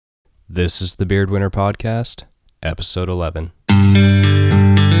This is the Beard Winter Podcast, episode 11.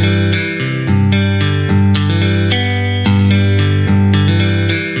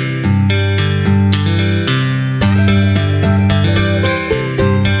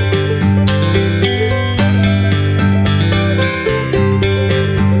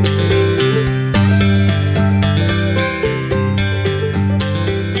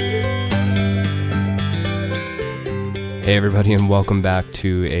 Hey everybody, and welcome back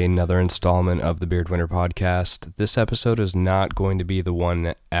to another installment of the Beard Winter Podcast. This episode is not going to be the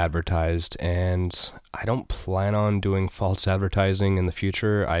one advertised, and I don't plan on doing false advertising in the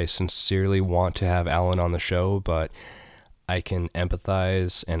future. I sincerely want to have Alan on the show, but I can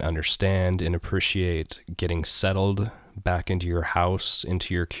empathize and understand and appreciate getting settled back into your house,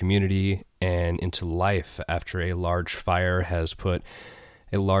 into your community, and into life after a large fire has put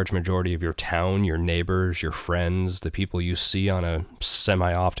a large majority of your town, your neighbors, your friends, the people you see on a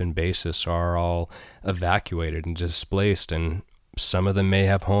semi-often basis are all evacuated and displaced, and some of them may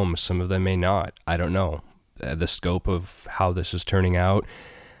have homes, some of them may not. I don't know. The scope of how this is turning out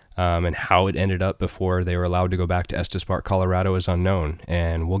and how it ended up before they were allowed to go back to Estes Park, Colorado is unknown,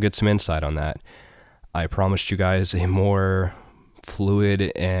 and we'll get some insight on that. I promised you guys a more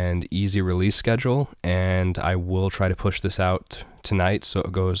fluid and easy release schedule, and I will try to push this out tonight so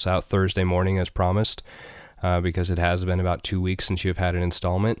it goes out Thursday morning as promised, because it has been about 2 weeks since you've had an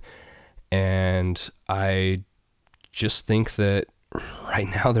installment, and I just think that right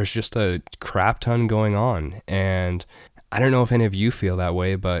now there's just a crap ton going on, and I don't know if any of you feel that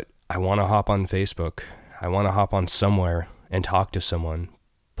way, but I want to hop on Facebook, I want to hop on somewhere and talk to someone,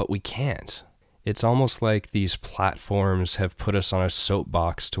 but we can't. It's almost like these platforms have put us on a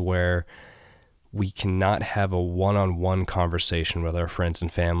soapbox to where we cannot have a one-on-one conversation with our friends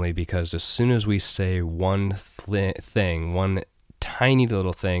and family, because as soon as we say one thing, one tiny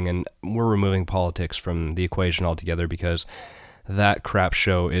little thing, and we're removing politics from the equation altogether because that crap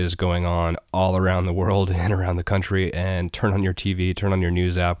show is going on all around the world and around the country, and turn on your TV, turn on your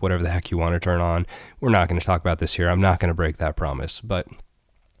news app, whatever the heck you want to turn on. We're not going to talk about this here. I'm not going to break that promise, but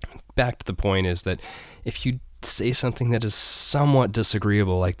back to the point is that if you say something that is somewhat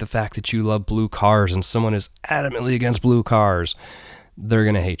disagreeable, like the fact that you love blue cars and someone is adamantly against blue cars, they're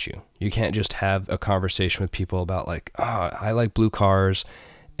going to hate you. You can't just have a conversation with people about like, I like blue cars,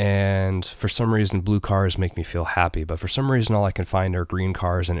 and for some reason blue cars make me feel happy, but for some reason all I can find are green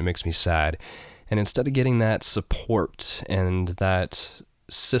cars and it makes me sad. And instead of getting that support and that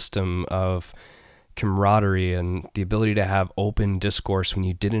system of camaraderie and the ability to have open discourse when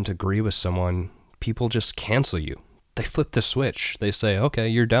you didn't agree with someone, people just cancel you. They flip the switch. They say, okay,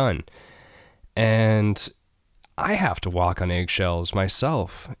 you're done. And I have to walk on eggshells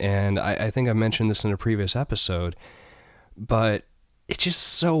myself. And I think I mentioned this in a previous episode, but it's just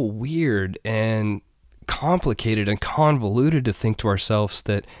so weird and complicated and convoluted to think to ourselves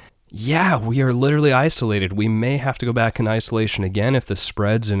that, yeah, we are literally isolated. We may have to go back in isolation again if this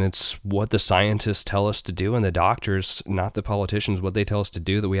spreads, and it's what the scientists tell us to do, and the doctors, not the politicians, what they tell us to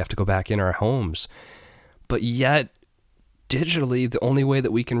do, that we have to go back in our homes. But yet, digitally, the only way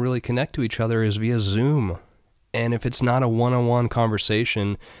that we can really connect to each other is via Zoom. And if it's not a one-on-one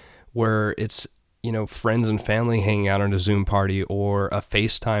conversation where it's, friends and family hanging out on a Zoom party or a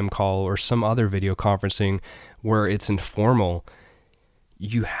FaceTime call or some other video conferencing where it's informal,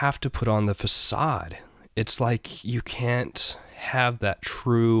 you have to put on the facade. It's like you can't have that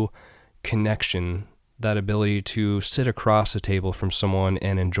true connection, that ability to sit across a table from someone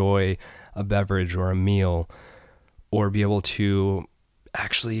and enjoy a beverage or a meal, or be able to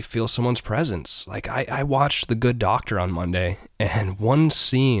actually feel someone's presence. Like I watched The Good Doctor on Monday, and one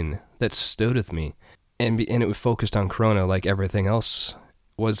scene that stood with me, and it was focused on Corona like everything else,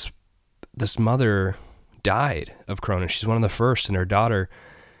 was this mother died of Corona. She's one of the first, and her daughter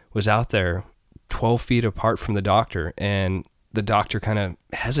was out there 12 feet apart from the doctor, and the doctor kind of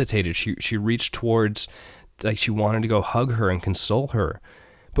hesitated. She reached towards, like she wanted to go hug her and console her.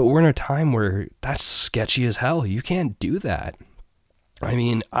 But we're in a time where that's sketchy as hell. You can't do that. I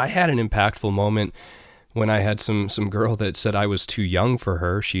mean, I had an impactful moment when I had some girl that said I was too young for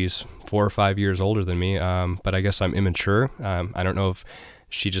her. She's 4 or 5 years older than me, but I guess I'm immature. I don't know if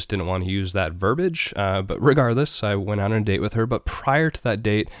she just didn't want to use that verbiage, but regardless, I went on a date with her. But prior to that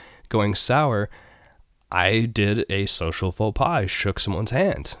date going sour, I did a social faux pas. I shook someone's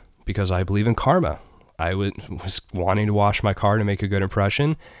hand because I believe in karma. I was wanting to wash my car to make a good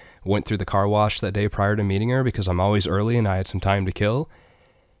impression. Went through the car wash that day prior to meeting her because I'm always early and I had some time to kill.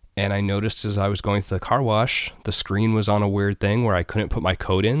 And I noticed as I was going through the car wash, the screen was on a weird thing where I couldn't put my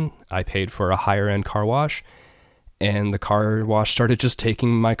code in. I paid for a higher end car wash, and the car wash started just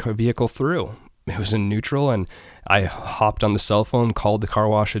taking my vehicle through. It was in neutral, and I hopped on the cell phone, called the car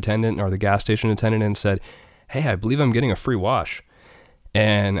wash attendant or the gas station attendant and said, "Hey, I believe I'm getting a free wash."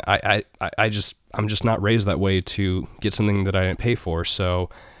 And I'm just not raised that way to get something that I didn't pay for. So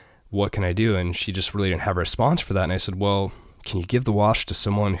what can I do? And she just really didn't have a response for that. And I said, well, can you give the wash to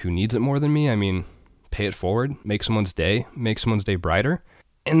someone who needs it more than me? I mean, pay it forward, make someone's day brighter.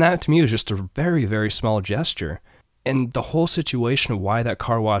 And that to me was just a very, very small gesture. And the whole situation of why that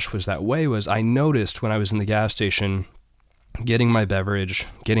car wash was that way was I noticed when I was in the gas station, getting my beverage,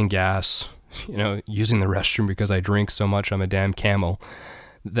 getting gas, using the restroom because I drink so much, I'm a damn camel,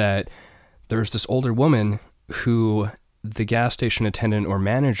 that there's this older woman who the gas station attendant or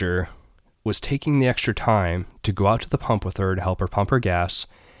manager was taking the extra time to go out to the pump with her to help her pump her gas.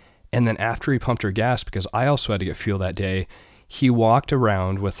 And then after he pumped her gas, because I also had to get fuel that day, he walked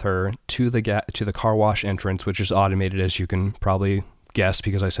around with her to the car wash entrance, which is automated, as you can probably guess,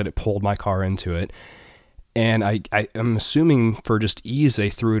 because I said it pulled my car into it. And I'm assuming for just ease, they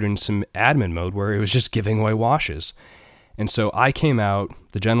threw it in some admin mode where it was just giving away washes. And so I came out,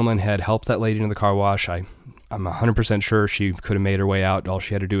 the gentleman had helped that lady in the car wash. I'm 100% sure she could have made her way out. All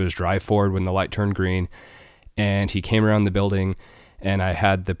she had to do was drive forward when the light turned green. And he came around the building, and I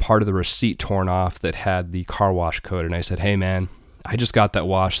had the part of the receipt torn off that had the car wash code. And I said, "Hey man, I just got that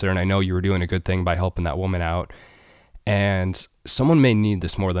wash there, and I know you were doing a good thing by helping that woman out. And someone may need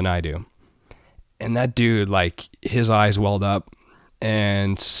this more than I do." And that dude, his eyes welled up,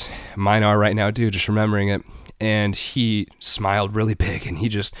 and mine are right now, dude, just remembering it. And he smiled really big, and he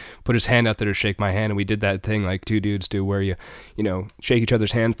just put his hand out there to shake my hand. And we did that thing like two dudes do where you shake each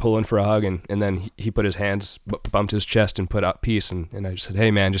other's hands, pull in for a hug. And then he put his hands, bumped his chest and put out peace. And I just said,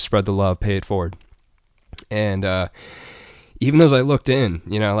 "Hey man, just spread the love, pay it forward." And even as I looked in,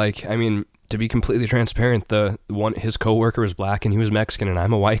 to be completely transparent, his coworker was black and he was Mexican and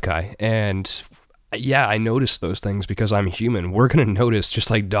I'm a white guy. And yeah, I noticed those things because I'm human. We're going to notice,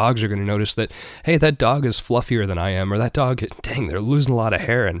 just like dogs are going to notice that, hey, that dog is fluffier than I am, or that dog, dang, they're losing a lot of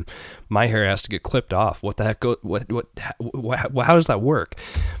hair and my hair has to get clipped off. What the heck? How does that work?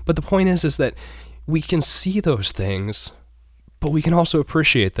 But the point is that we can see those things, but we can also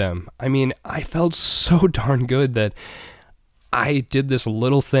appreciate them. I mean, I felt so darn good that I did this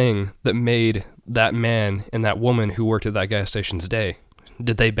little thing that made that man and that woman who worked at that gas station's day.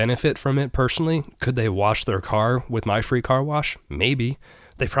 Did they benefit from it personally? Could they wash their car with my free car wash? Maybe.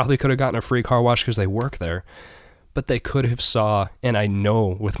 They probably could have gotten a free car wash because they work there. But they could have saw, and I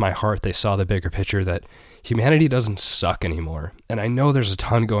know with my heart they saw the bigger picture, that humanity doesn't suck anymore. And I know there's a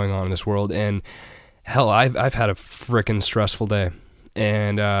ton going on in this world. And hell, I've had a freaking stressful day.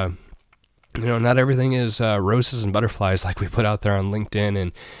 And, not everything is roses and butterflies like we put out there on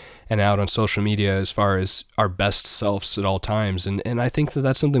LinkedIn and out on social media as far as our best selves at all times. And I think that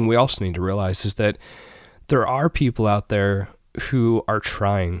that's something we also need to realize, is that there are people out there who are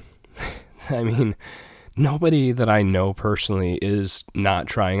trying. I mean, nobody that I know personally is not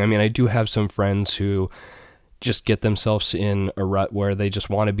trying. I mean, I do have some friends who just get themselves in a rut where they just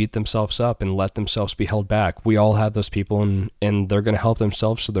want to beat themselves up and let themselves be held back. We all have those people, and they're going to help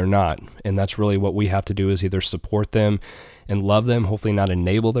themselves, so they're not. And that's really what we have to do, is either support them and love them, hopefully not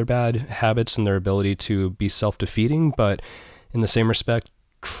enable their bad habits and their ability to be self-defeating, but in the same respect,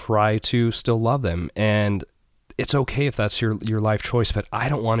 try to still love them. And it's okay if that's your life choice, but I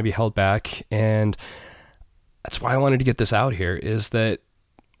don't want to be held back. And that's why I wanted to get this out here, is that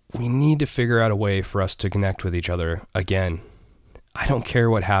we need to figure out a way for us to connect with each other again. I don't care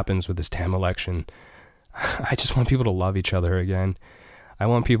what happens with this damn election. I just want people to love each other again. I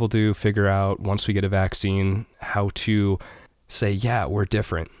want people to figure out, once we get a vaccine, how to say, yeah, we're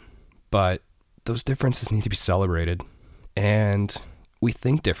different, but those differences need to be celebrated. And we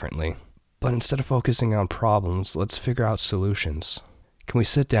think differently. But instead of focusing on problems, let's figure out solutions. Can we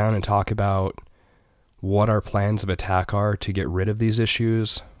sit down and talk about what our plans of attack are to get rid of these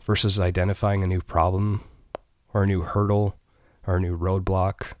issues, versus identifying a new problem or a new hurdle or a new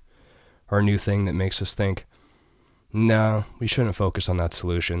roadblock or a new thing that makes us think, no, we shouldn't focus on that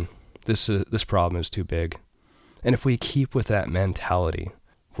solution. This problem is too big. And if we keep with that mentality,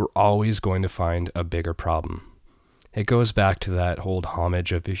 we're always going to find a bigger problem. It goes back to that old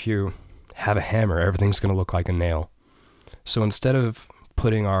homage of, if you have a hammer, everything's going to look like a nail. So instead of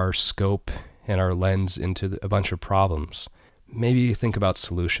putting our scope and our lens into a bunch of problems, maybe think about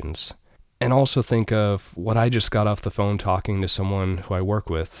solutions. And also think of what I just got off the phone talking to someone who I work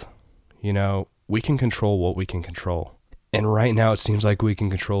with. We can control what we can control. And right now it seems like we can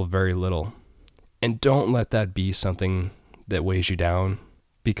control very little. And don't let that be something that weighs you down.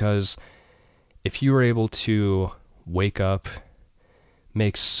 Because if you were able to wake up,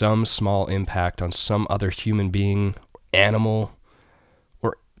 make some small impact on some other human being, animal,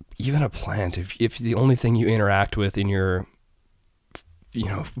 or even a plant. If the only thing you interact with in your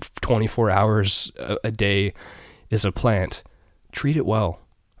 24 hours a day is a plant, treat it well.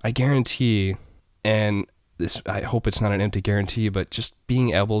 I guarantee, and this, I hope it's not an empty guarantee, but just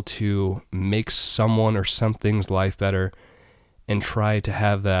being able to make someone or something's life better and try to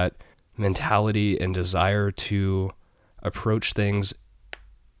have that mentality and desire to approach things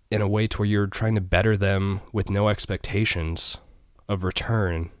in a way to where you're trying to better them with no expectations of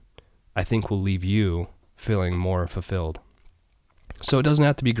return, I think will leave you feeling more fulfilled. So it doesn't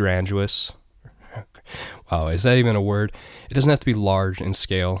have to be grandiose. Wow, is that even a word? It doesn't have to be large in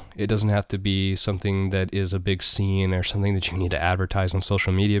scale. It doesn't have to be something that is a big scene or something that you need to advertise on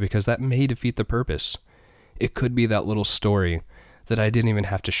social media, because that may defeat the purpose. It could be that little story that I didn't even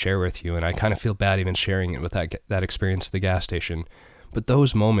have to share with you, and I kind of feel bad even sharing it with that experience at the gas station. But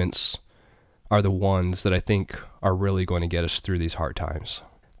those moments are the ones that I think are really going to get us through these hard times.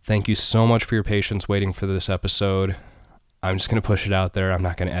 Thank you so much for your patience waiting for this episode. I'm just going to push it out there. I'm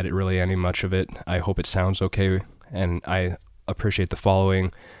not going to edit really any much of it. I hope it sounds okay, and I appreciate the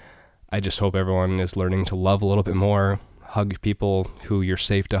following. I just hope everyone is learning to love a little bit more, hug people who you're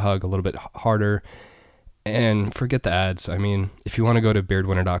safe to hug a little bit harder, and forget the ads. I mean, if you want to go to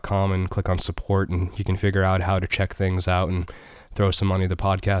beardwinter.com and click on support, and you can figure out how to check things out and throw some money the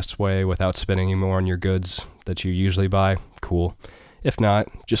podcast's way without spending any more on your goods that you usually buy, cool. If not,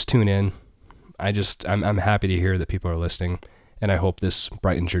 just tune in. I'm happy to hear that people are listening, and I hope this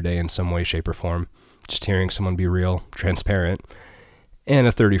brightens your day in some way, shape, or form. Just hearing someone be real, transparent, and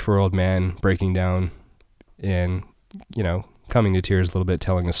a 34-year-old man breaking down and, coming to tears a little bit,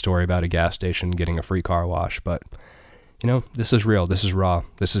 telling a story about a gas station getting a free car wash. But, this is real. This is raw.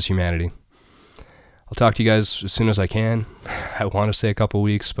 This is humanity. I'll talk to you guys as soon as I can. I want to say a couple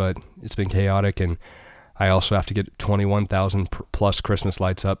weeks, but it's been chaotic, and I also have to get 21,000 plus Christmas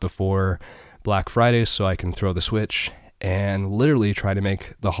lights up before Black Friday so I can throw the switch and literally try to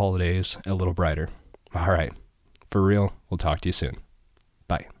make the holidays a little brighter. All right. For real, we'll talk to you soon.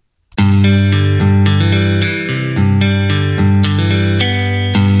 Bye.